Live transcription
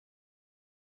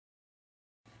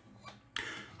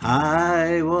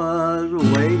I was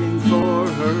waiting for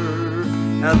her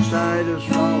outside a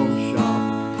small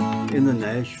shop in the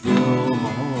Nashville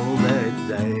mall that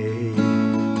day.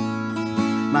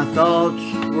 My thoughts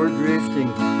were drifting,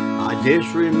 I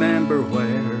disremember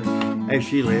where, as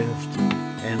she left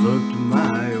and looked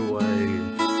my way.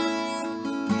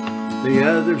 The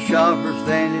other shoppers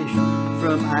vanished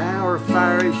from our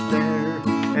fiery stare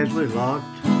as we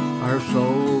locked our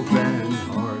souls and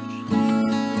hearts.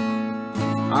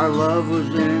 Our love was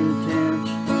intense,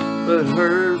 but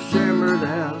hers simmered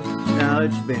out. Now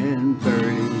it's been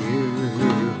 30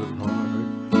 years apart.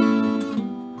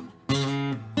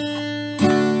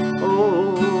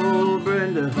 Oh,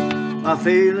 Brenda, my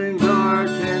feelings are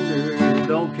tender.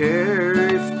 Don't care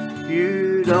if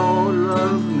you don't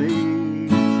love me.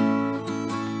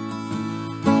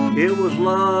 It was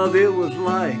love, it was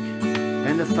like,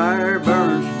 and the fire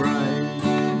burns bright.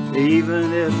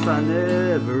 Even if I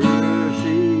never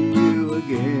see you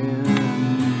again.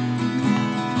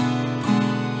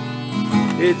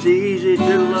 It's easy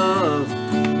to love,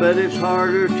 but it's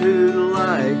harder to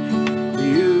like.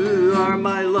 You are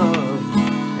my love,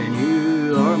 and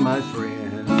you are my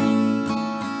friend.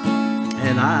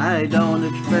 And I don't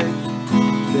expect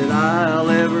that I'll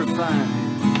ever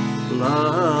find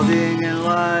loving and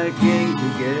liking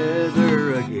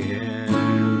together again.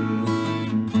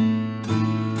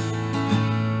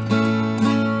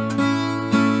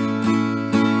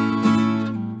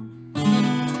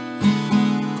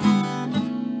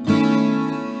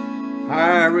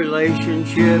 Our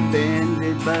relationship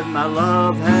ended, but my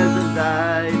love hasn't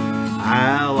died.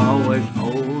 I'll always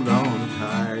hold on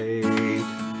tight.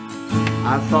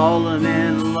 I've fallen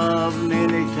in love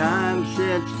many times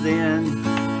since then,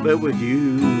 but with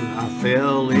you I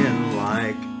fell in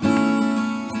like.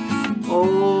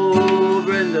 Oh,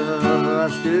 Brenda, I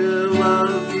still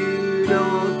love you.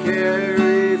 Don't care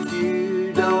if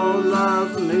you don't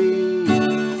love me.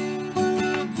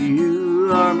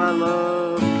 You are my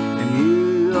love,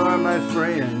 you are my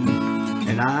friend,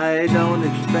 and I don't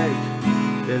expect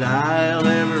that I'll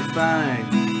ever find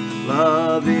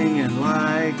loving and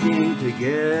liking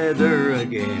together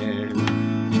again.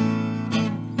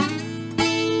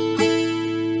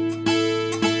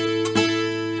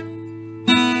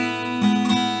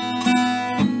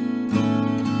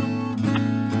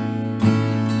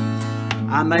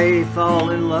 I may fall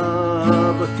in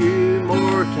love a few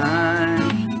more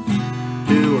times,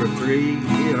 2 or 3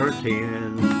 or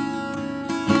 10,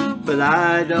 but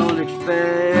I don't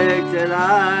expect that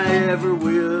I ever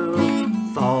will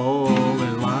fall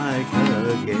in like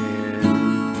again.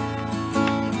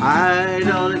 I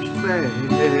don't expect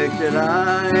that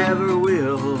I ever will